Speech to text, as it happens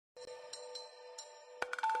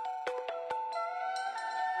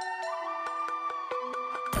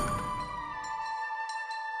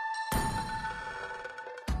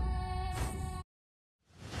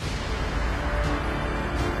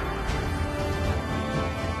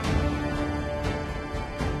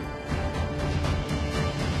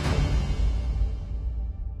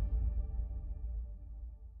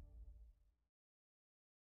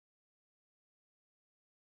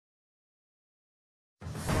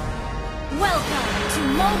Welcome to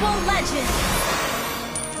Mobile Legends!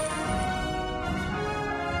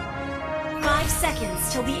 5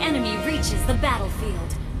 seconds till the enemy reaches the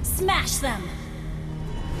battlefield. Smash them!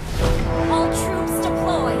 All troops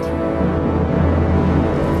deployed!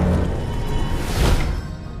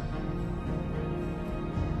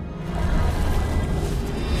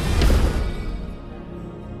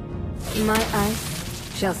 My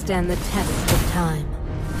ice shall stand the test of time.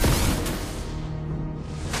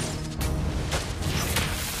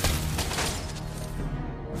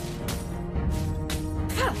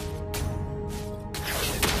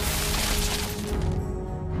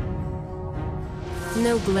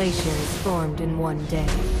 No glacier is formed in one day.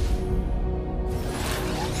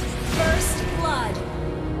 First blood!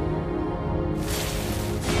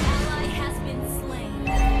 An ally has been slain.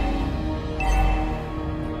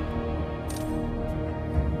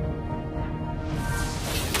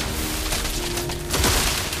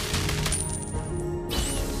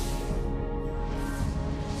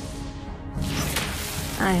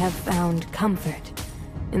 I have found comfort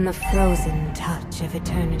in the frozen touch of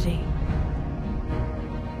eternity.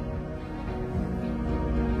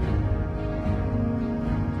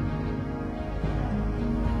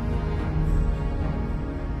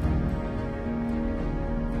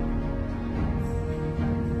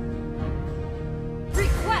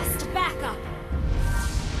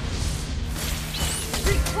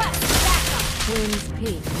 Queen's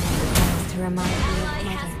Peak never to remind me of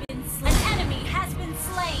mother. An enemy has been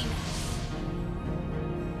slain.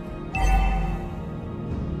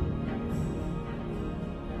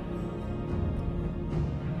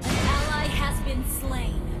 An ally has been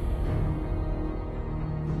slain.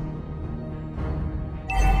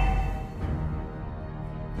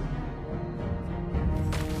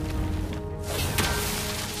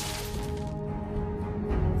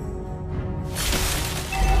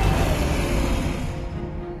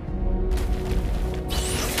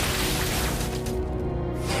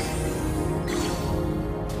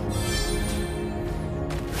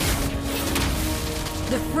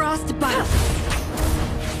 The frost bites!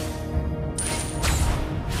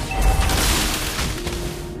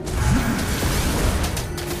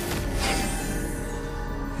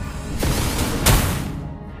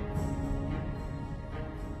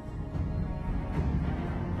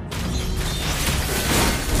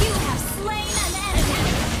 You have slain an enemy!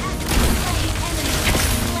 Enemy has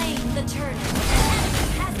slain the turnip! Enemy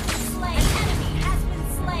has been slain! Enemy has been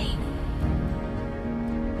slain!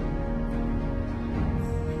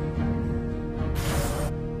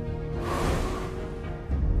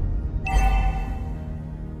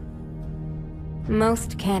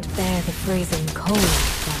 Most can't bear the freezing cold,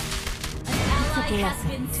 but An ally has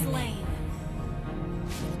been slain.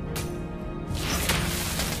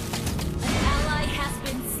 An ally has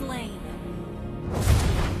been slain.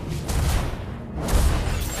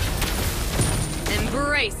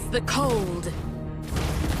 embrace the cold.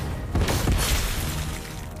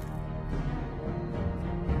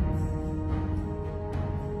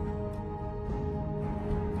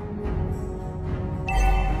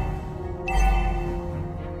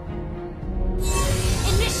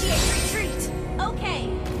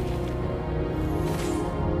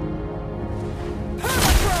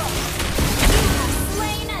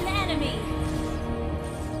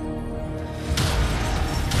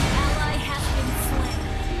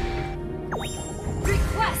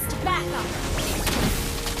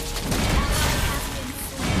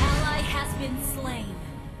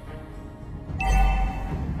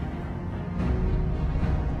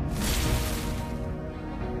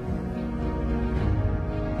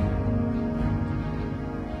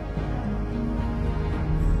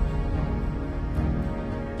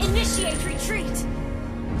 Initiate retreat!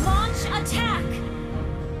 Launch attack!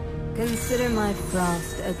 Consider my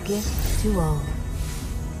frost a gift to all.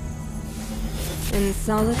 In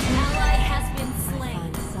solitude, Ally has been I slain.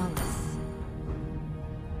 find solace.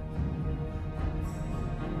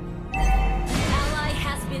 An ally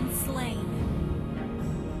has been slain.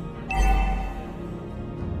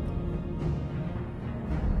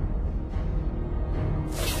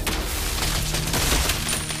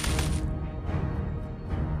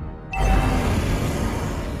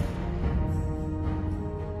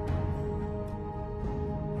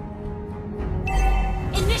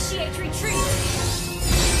 Initiate retreat!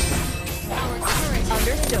 Our turret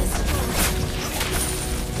Understood.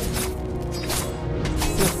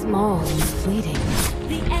 So small and fleeting.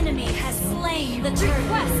 The enemy has slain the turret.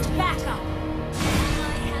 Request backup!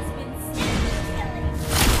 Ally has been slain.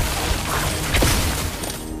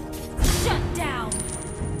 Shut down!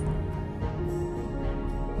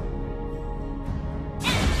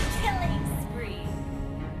 Enemy killing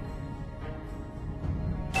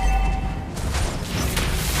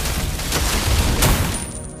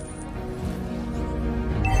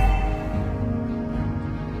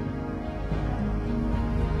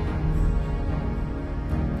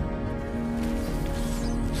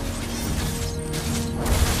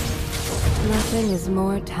Nothing is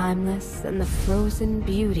more timeless than the frozen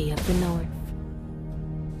beauty of the North.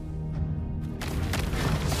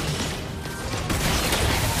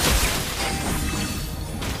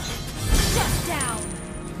 Shut down!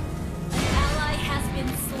 An ally has been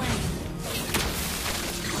slain.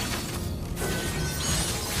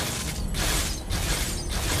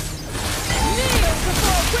 Kneel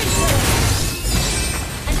before winter!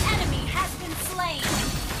 An enemy has been slain.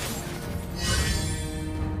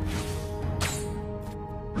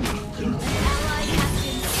 An ally has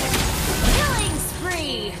been slain. Killing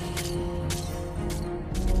spree!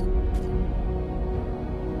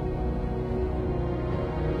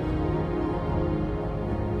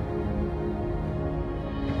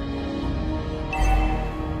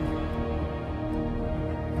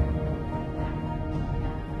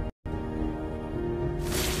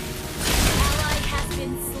 Ally has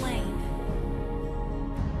been slain.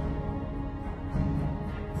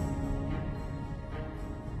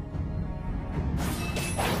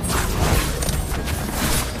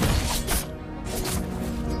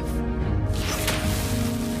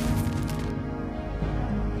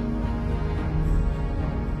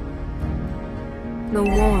 The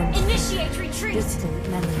warmth, Initiate retreat! distant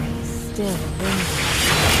memories still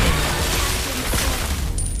linger.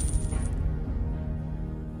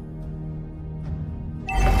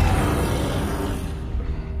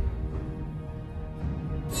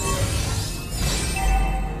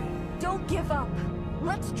 Don't give up.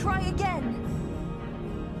 Let's try again.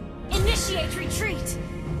 Initiate retreat!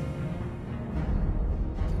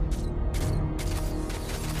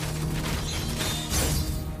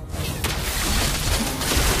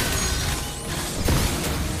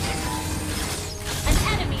 An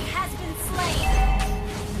enemy has been slain.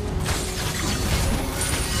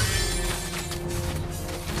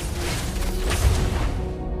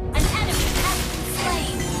 An enemy has been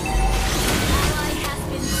slain. Ally has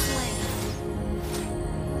been slain.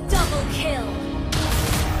 Double kill.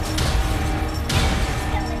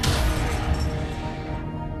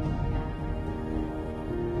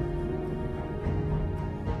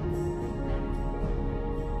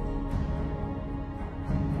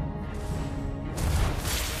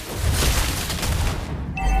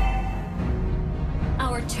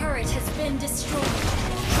 Our turret has been destroyed.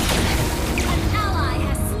 An ally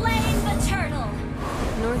has slain the turtle.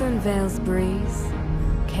 Northern Vale's breeze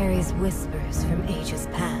carries whispers from ages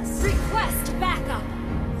past. Request backup.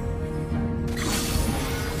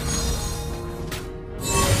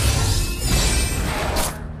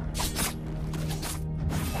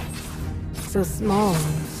 So small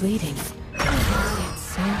and fleeting, yet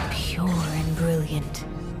so pure and brilliant.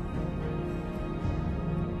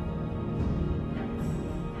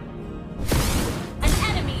 An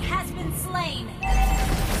enemy has been slain.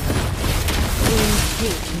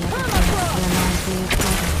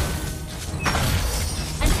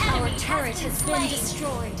 Our turret has been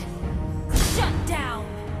destroyed. Shut down.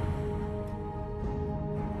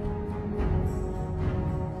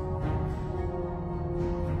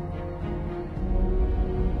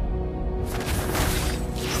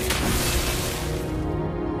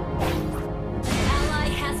 Ally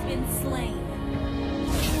has been slain.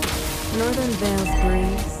 Northern Vale's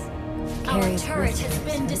breeze Our carries turret has whispers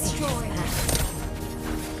been from ages destroyed. past.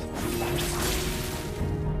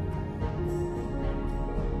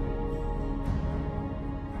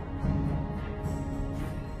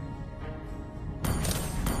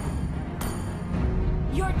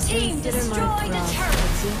 Your team Consider my destroyed a frost turret.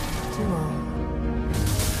 a gift to all.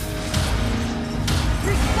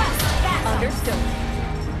 Request backup. Understood.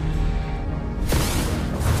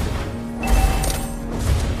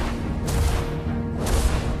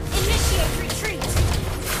 Initiate retreat.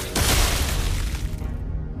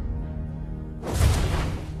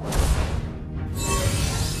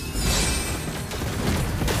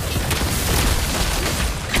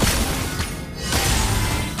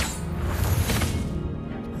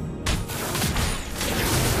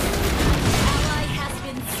 Ally has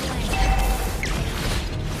been slain.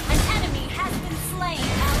 An enemy has been slain.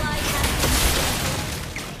 Ally has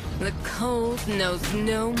been The cold knows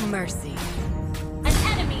no mercy. An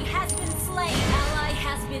enemy has been slain. Ally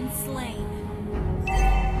has been slain.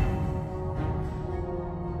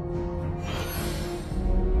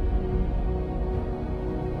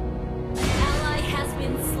 Ally has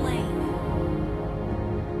been slain.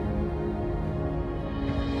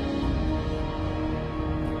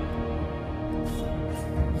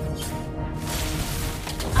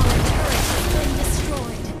 Our turret has been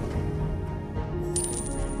destroyed.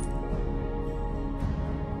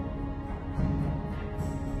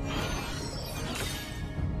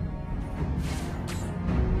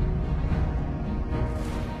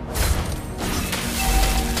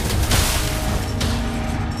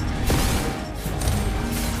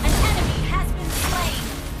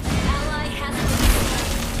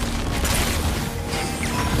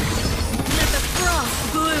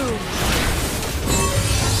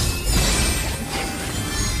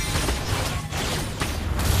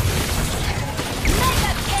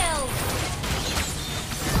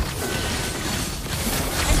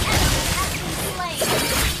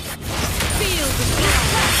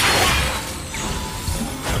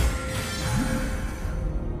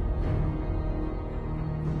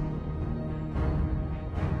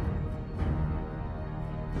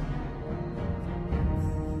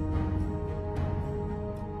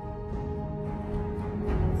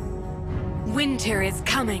 Winter is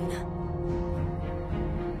coming.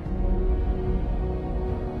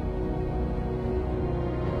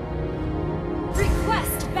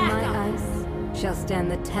 Request My backup. ice shall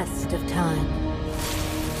stand the test of time.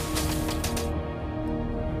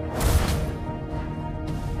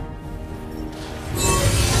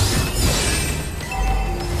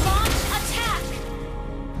 Launch attack.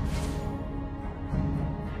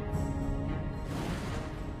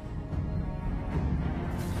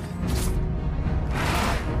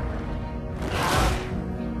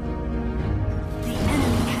 The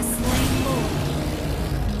enemy has slain Lord.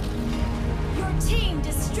 Your team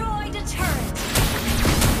destroyed a turret.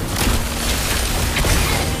 An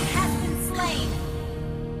enemy has been slain.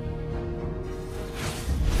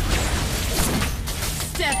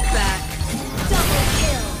 Step back. Double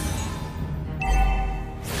kill.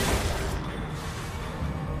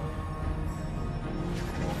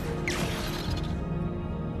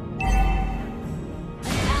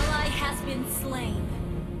 An ally has been slain.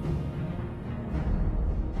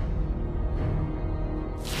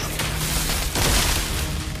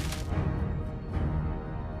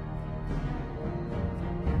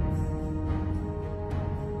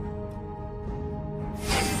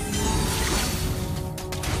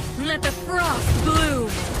 Let the frost bloom.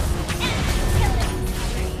 Enemy killing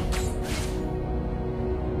spree.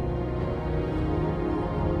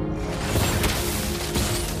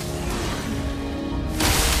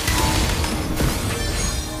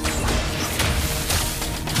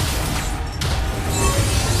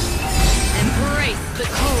 Embrace the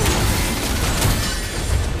cold.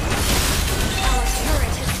 Our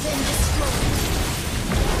turret has been destroyed.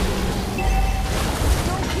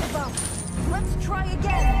 Don't give up. Let's try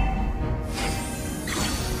again.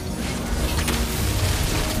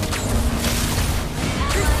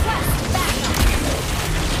 Request backup.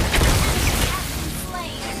 Enemy has been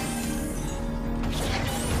slain.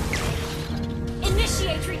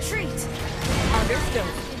 Initiate retreat.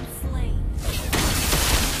 Understood. Been slain.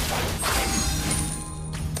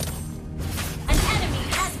 An enemy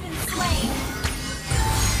has been slain.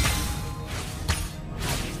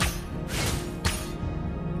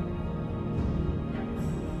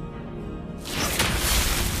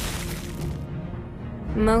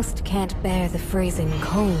 Most can't bear the freezing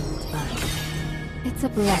cold, but it's a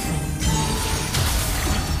blessing to me.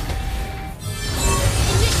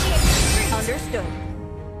 Initiate retreat. Understood.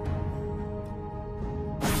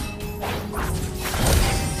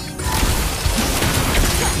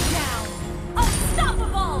 Shut down.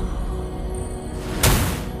 Unstoppable.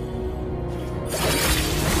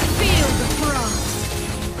 Feel the frost.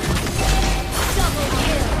 Double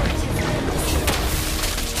kill.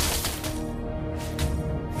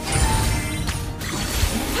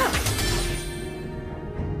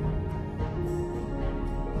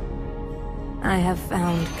 I have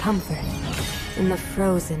found comfort in the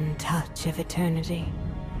frozen touch of eternity.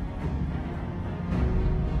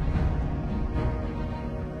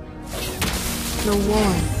 The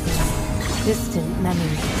warmth of distant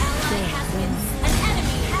memories still linger. An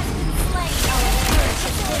enemy has been slain. Our turret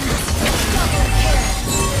has been destroyed. Double kill.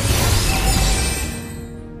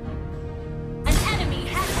 An enemy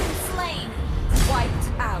has been slain. Wiped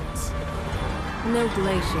out. No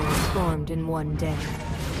glacier is formed in one day.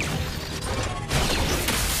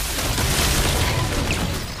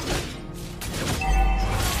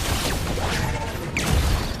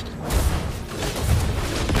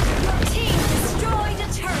 Your team destroyed a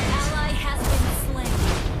turret. Ally has been slain.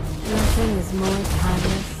 Nothing is more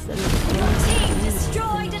timeless than the Your flame team of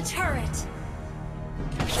destroyed a turret.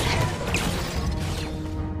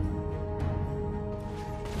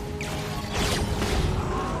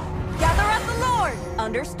 Gather at the Lord.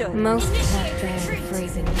 Understood. Most Initiate can't bear the retreat.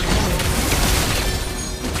 freezing cold.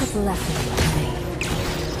 It's a blessing to me.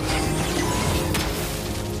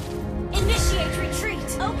 Initiate retreat.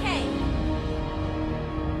 Okay.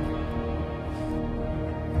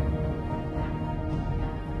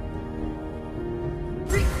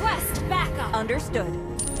 Request backup. Understood.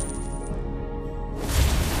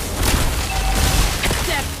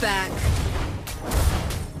 Step back.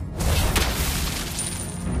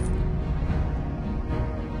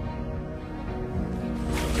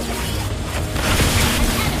 An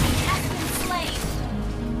enemy has been slain.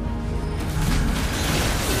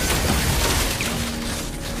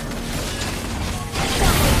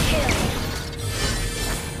 Double kill.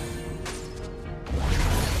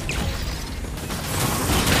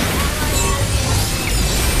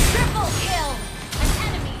 Triple kill. An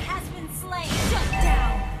enemy has been slain. Shut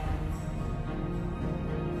down.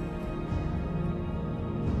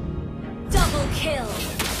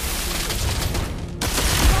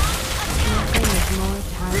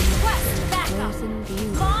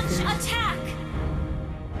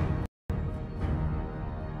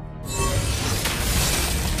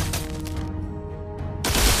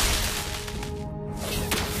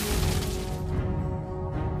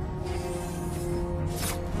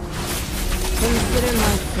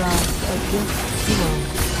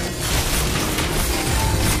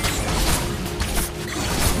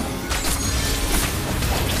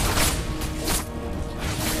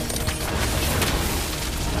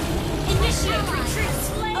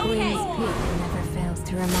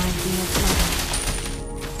 me of mother.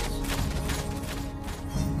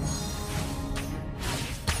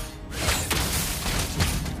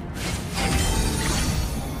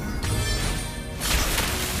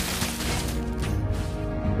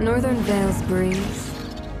 Northern Vale's breeze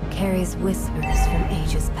carries whispers from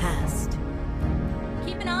ages past.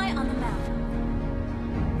 Keep an eye on the map.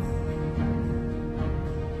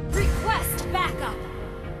 Request backup.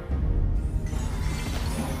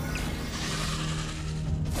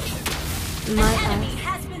 My An enemy eyes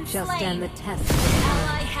has been shall slain. stand the test.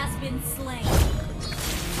 Ally has been slain.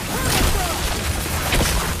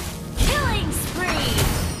 Killing spree.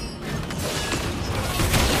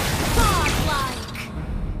 Godlike.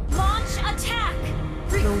 Launch attack.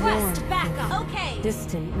 Request warmth backup. Okay.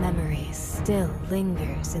 Distant memories still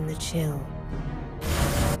lingers in the chill.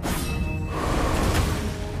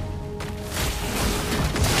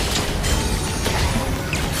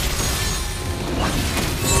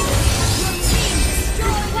 Your team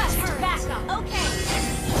destroyed the turret. Backup. Okay.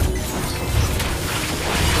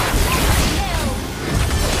 Kill.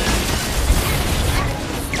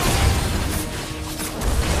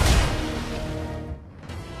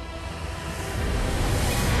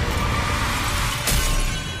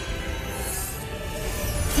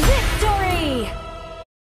 Victory!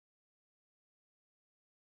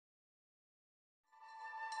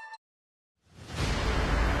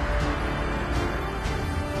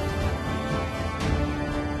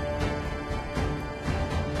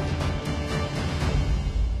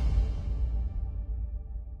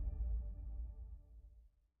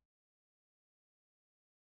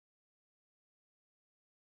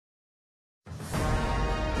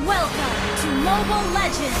 Welcome to Mobile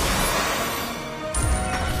Legends!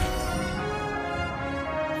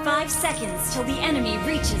 5 seconds till the enemy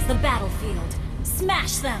reaches the battlefield.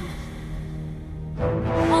 Smash them!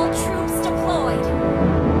 All troops deployed!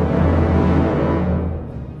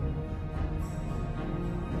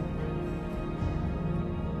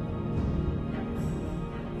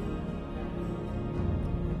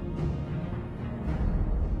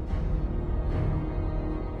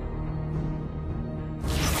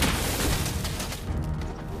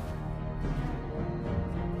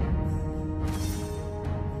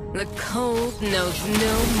 The cold knows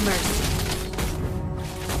no mercy.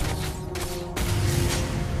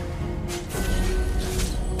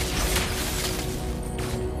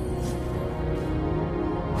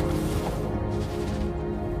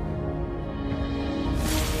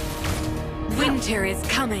 Winter is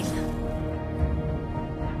coming.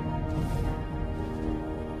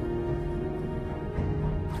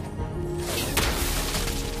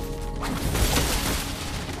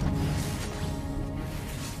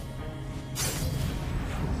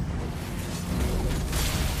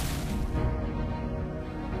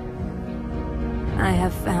 I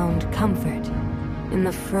have found comfort in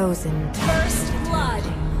the frozen First blood!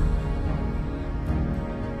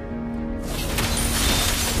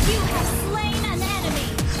 You have slain an enemy!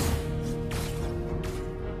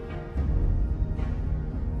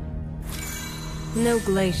 No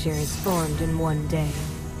glacier is formed in one day.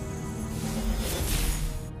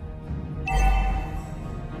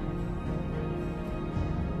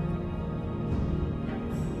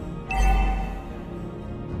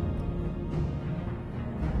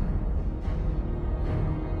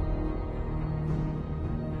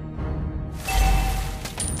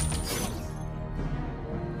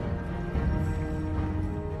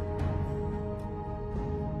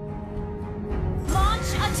 Launch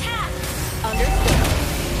attack! Understood.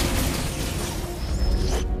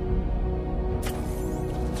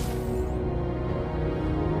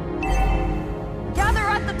 Gather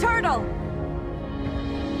at the turtle!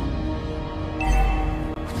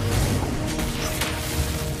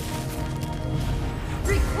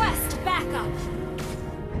 Request backup!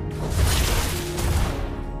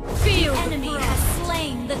 Feel The enemy has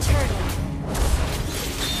slain the turtle.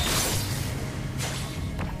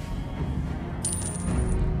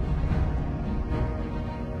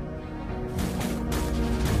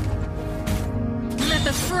 Let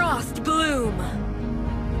the frost bloom!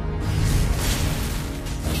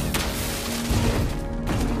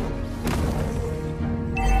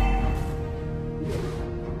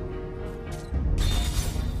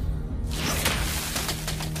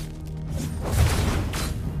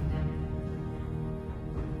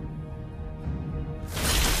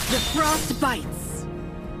 The frost bites!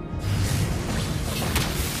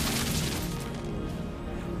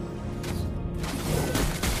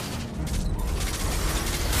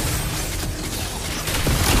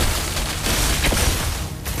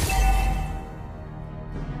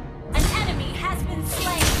 An enemy has been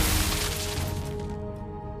slain.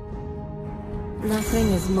 Nothing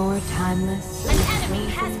is more timeless than An the enemy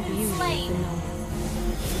has frozen been beauty of slain. the north.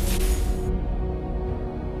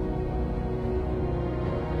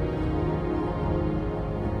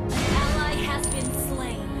 An ally has been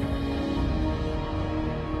slain.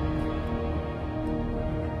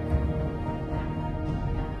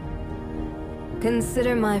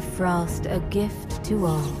 Consider my frost a gift to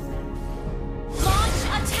all. Launch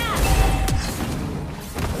attack!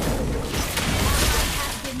 Ally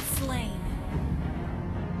has been slain.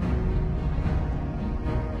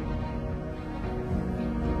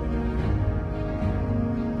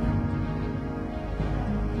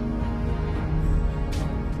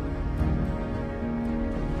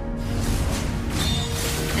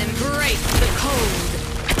 Embrace the cold!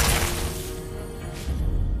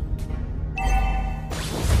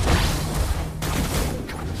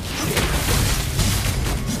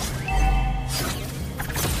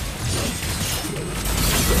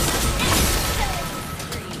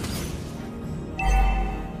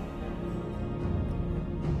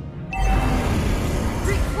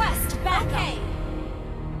 Request backup.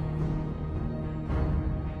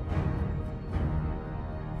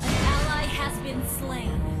 An ally has been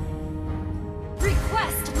slain.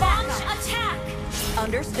 Request launch attack.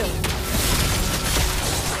 Understood.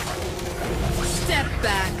 Step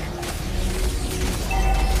back!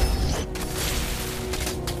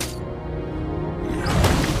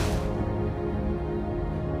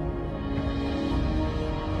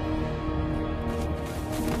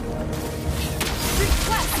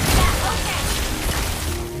 Request backup. Okay.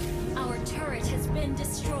 Our turret has been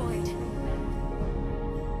destroyed.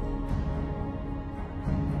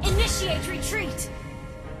 Initiate retreat.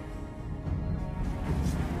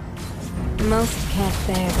 Most can't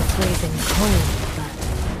bear the freezing cold, but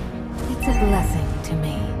it's a blessing to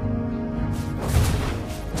me.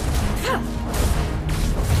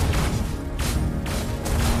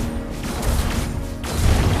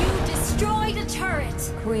 You destroyed a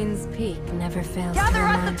turret. Queen's Peak never fails Gather to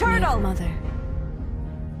up the remind me turtle! of Mother.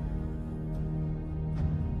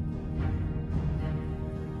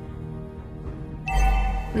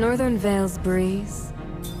 Northern Vale's breeze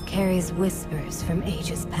carries whispers from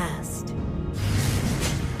ages past.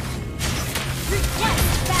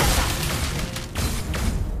 Request backup.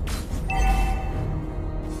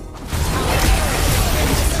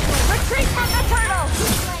 Retreat from the turtle!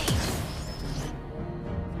 Slain.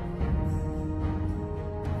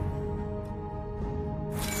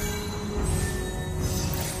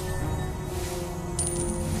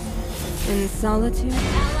 In solitude,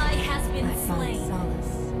 Ally has been I find slain.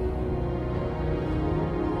 solace.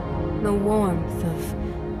 The warmth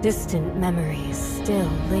of distant memories still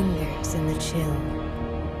lingers in the chill.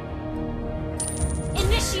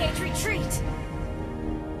 Initiate retreat.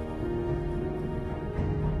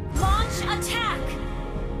 Launch attack.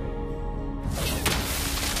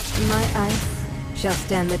 My ice shall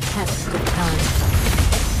stand the test of time.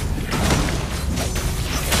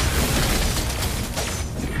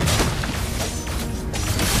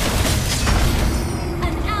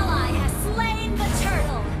 An ally has slain the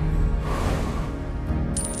turtle.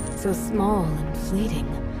 So small and fleeting,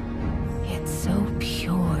 yet so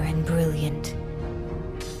pure and brilliant.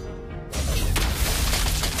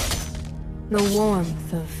 The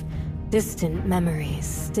warmth of distant memories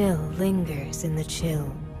still lingers in the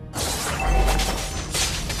chill.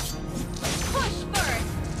 Push first.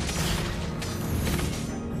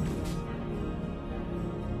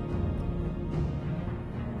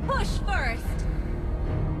 Push first.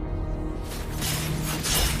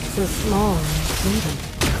 So small and fleeting,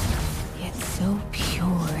 yet so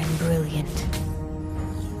pure and brilliant.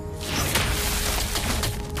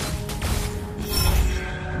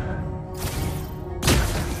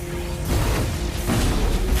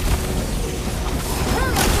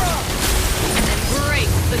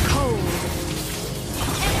 Embrace the cold!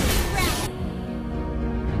 Enemy rally.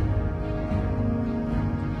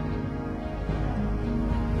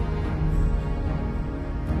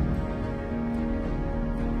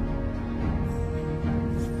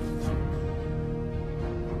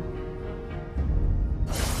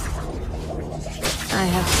 I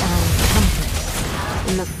have found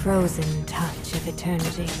comfort in the frozen touch of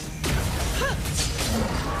eternity.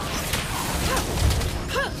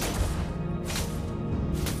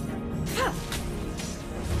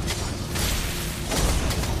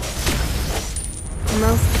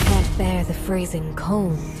 Most can't bear the freezing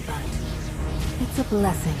cold, but it's a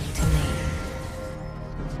blessing to me.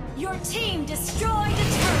 Your team destroyed a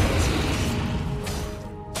turret.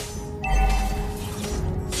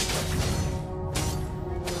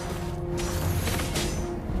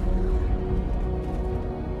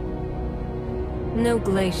 No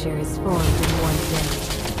glacier is formed in one day.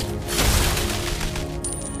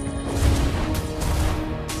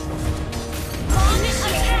 Launch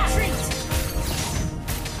attack!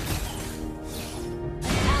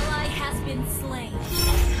 An ally has been slain.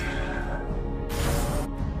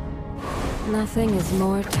 Nothing is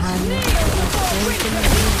more timeless You than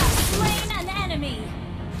have slain an enemy.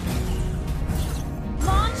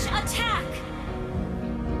 Launch attack!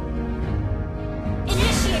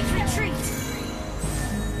 Initiate retreat!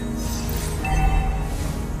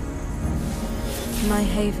 my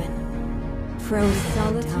haven. Frozen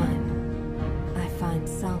solid time. I find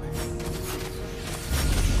solace.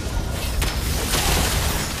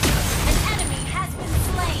 An enemy has been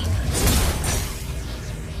slain.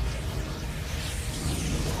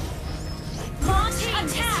 Launch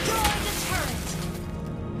attack! Destroy the turret.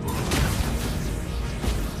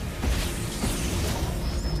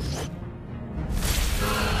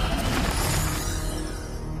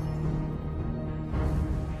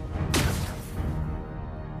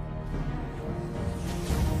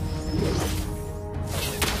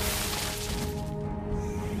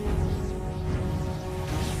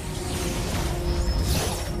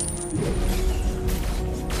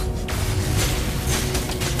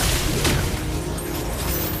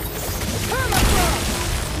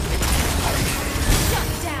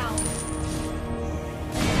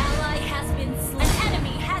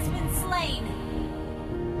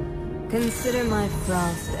 Consider my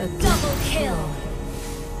frost a Double gift. kill.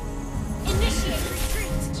 Initiate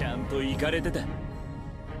retreat. ちゃんと行かれてた。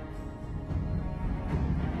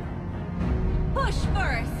 Push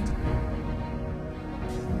first.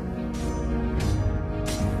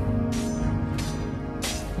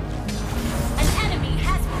 An enemy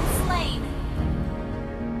has been slain.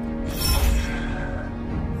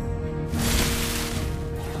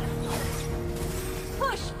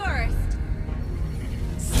 Push first.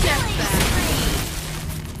 Step back.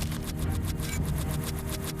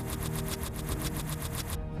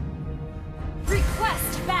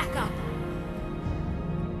 Request backup.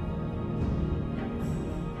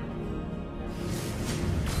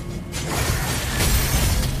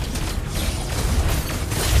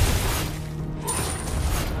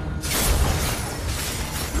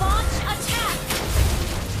 Launch attack.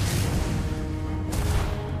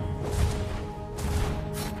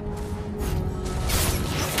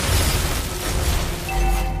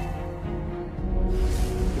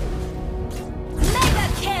 Mega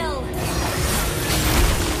kill.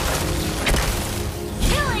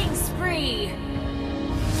 Killing spree.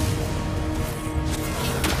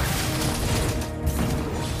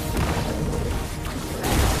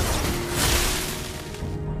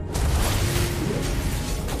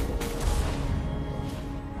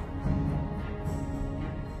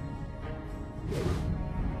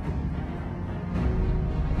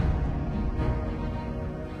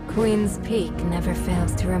 Queen's Peak never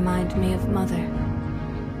fails to remind me of Mother.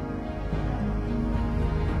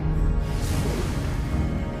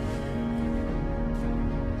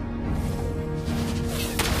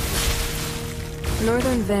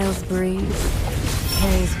 Northern Vale's breeze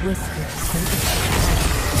carries whispers from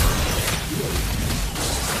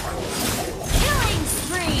Killing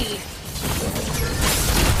spree.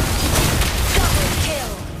 Double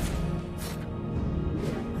kill.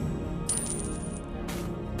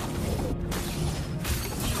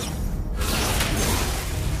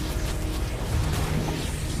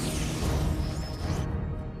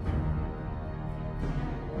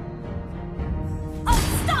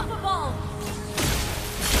 Unstoppable!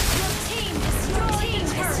 Your team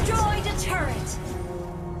destroyed a turret!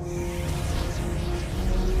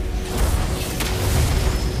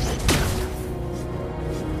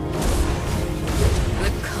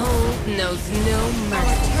 the cold knows no Our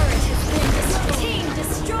mercy. turret has been destroyed. Team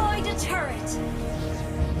destroyed a turret!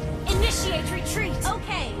 Initiate retreat!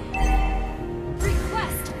 Okay!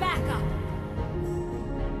 Request backup!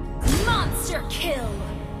 Monster kill!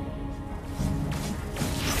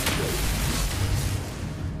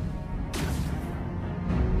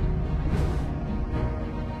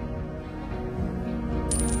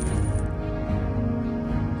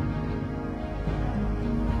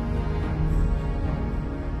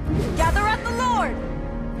 Gather at the Lord!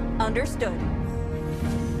 Understood.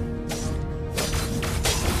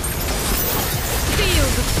 Feel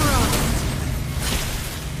the frost!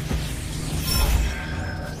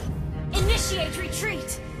 Initiate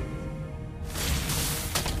retreat!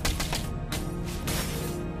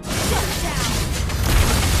 Shut down!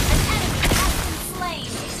 An enemy has been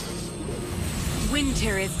slain!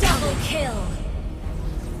 Winter is Double kill!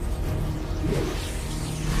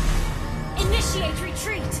 Initiate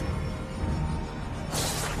retreat!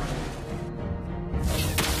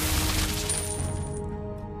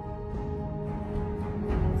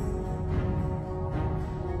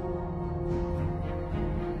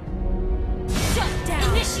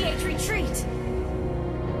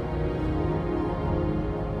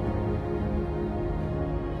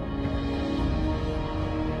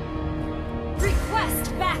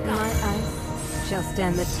 shall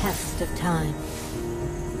stand the test of time.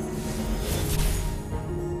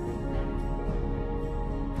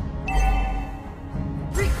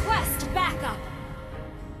 Request backup.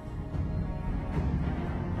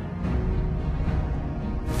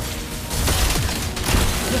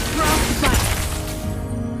 The frost bites.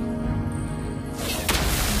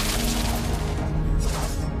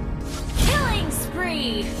 Killing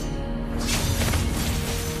spree.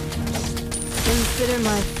 Consider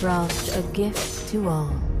my frost a gift to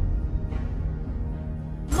all.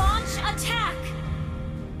 Launch attack.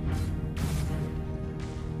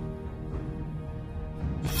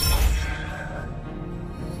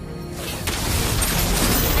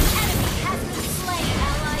 An enemy has been slain.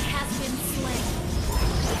 Ally has been slain.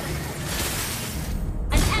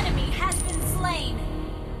 An enemy has been slain.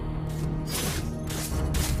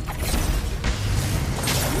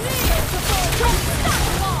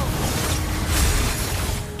 Unstoppable.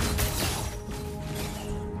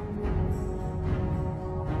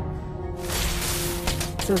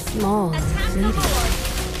 So small, Attack the fleeting,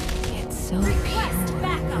 Lord. yet so Request pure,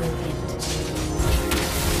 backup. brilliant.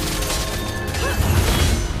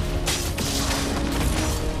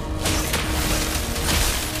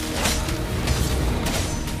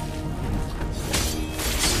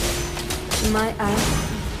 My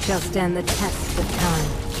ice shall stand the test of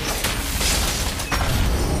time.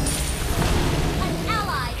 An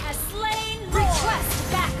ally has slain.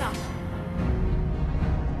 Request backup.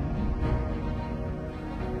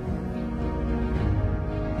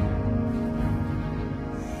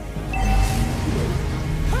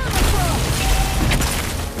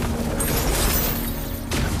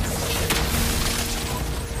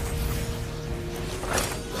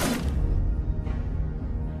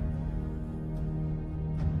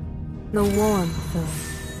 The warmth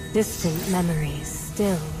of distant memories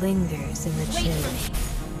still lingers in the Wait chill. for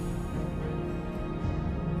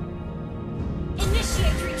me.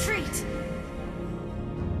 Initiate retreat.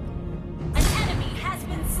 An enemy has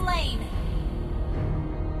been slain.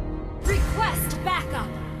 Request backup.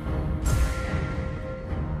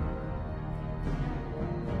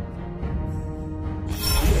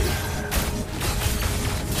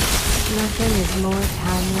 Nothing is more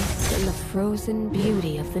timeless than the frozen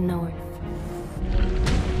beauty of the north.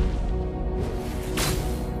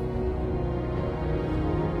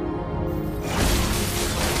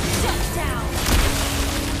 Shut down.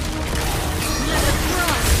 Let the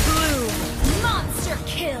frost bloom. Monster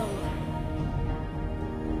kill.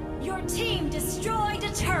 Your team destroyed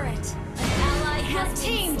a turret. An ally has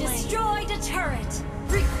team destroyed a turret.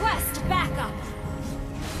 Request backup.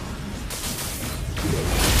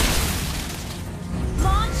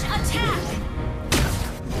 Launch attack.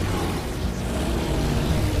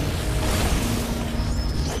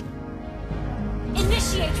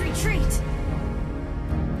 Initiate retreat.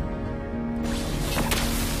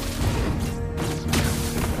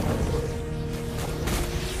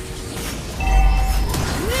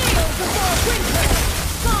 Kneel before winter.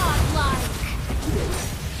 Godlike.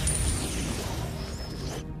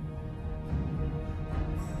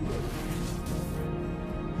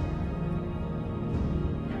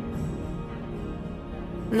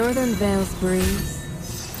 Northern Vale's breeze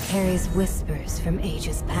carries whispers from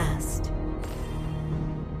ages past.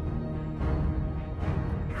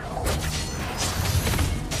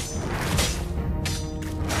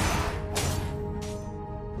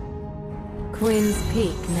 Quinn's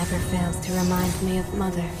Peak never fails to remind me of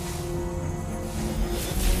Mother.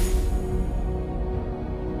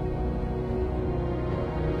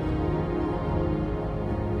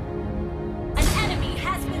 An enemy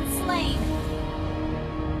has been slain.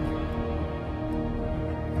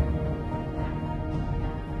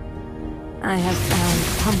 I have found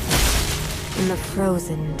comfort in the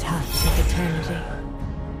frozen touch of eternity.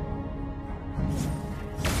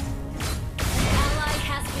 An ally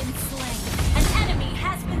has been slain. An enemy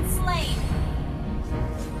has been slain.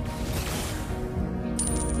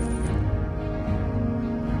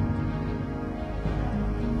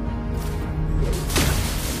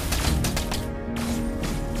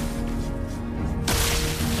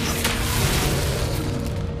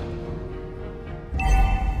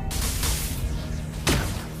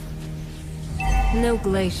 No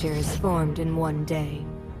glacier is formed in one day.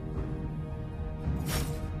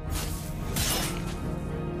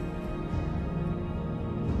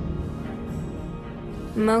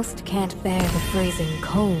 Most can't bear the freezing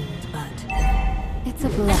cold, but it's a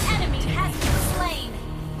An blessing enemy to has me. been slain.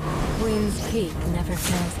 Queen's Peak never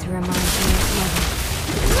fails to remind me of Mother.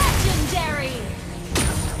 Legendary.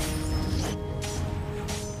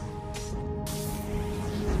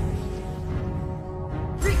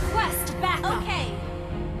 Request backup. Okay.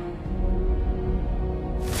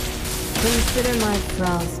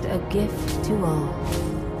 Frost a gift to all.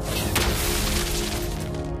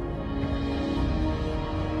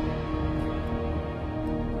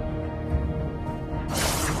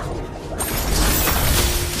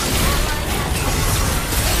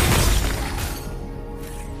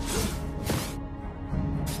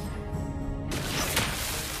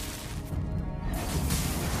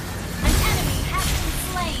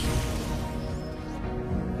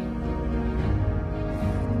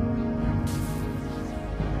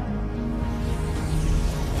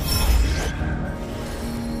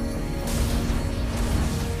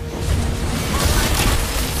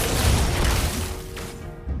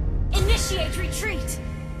 Retreat!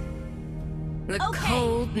 The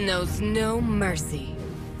cold knows no mercy.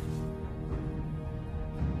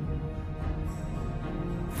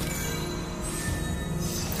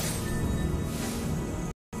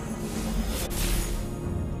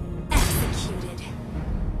 Executed.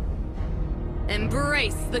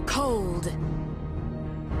 Embrace the cold.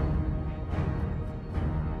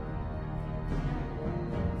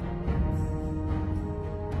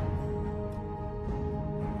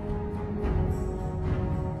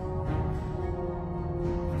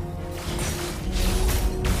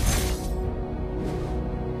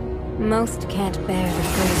 Most can't bear the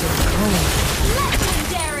frozen cold.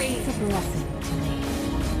 Legendary! It's a blessing to me.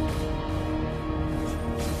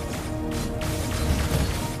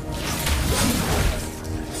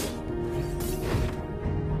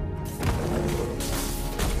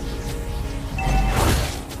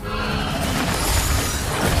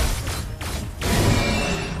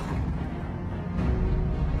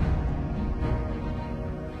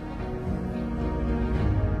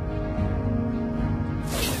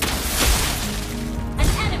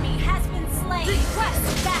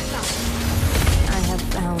 I have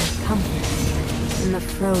found comfort in the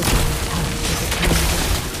frozen touch of a candle.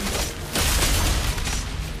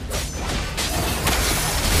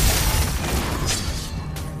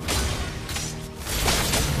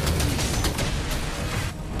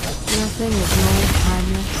 Nothing is more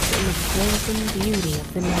timeless than the frozen beauty of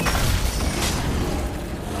the night.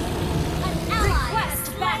 An ally Request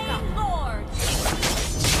backup! Lord!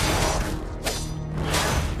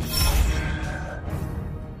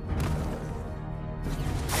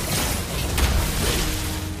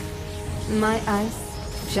 My ice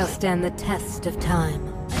shall stand the test of time.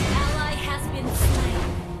 An ally has been slain.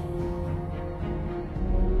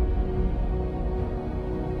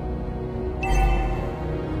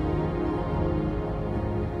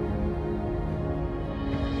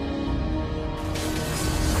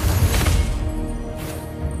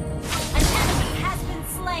 An enemy has been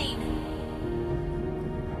slain.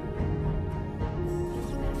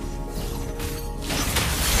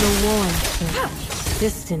 The warmth of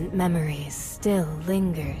distant memories still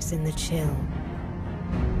lingers in the chill.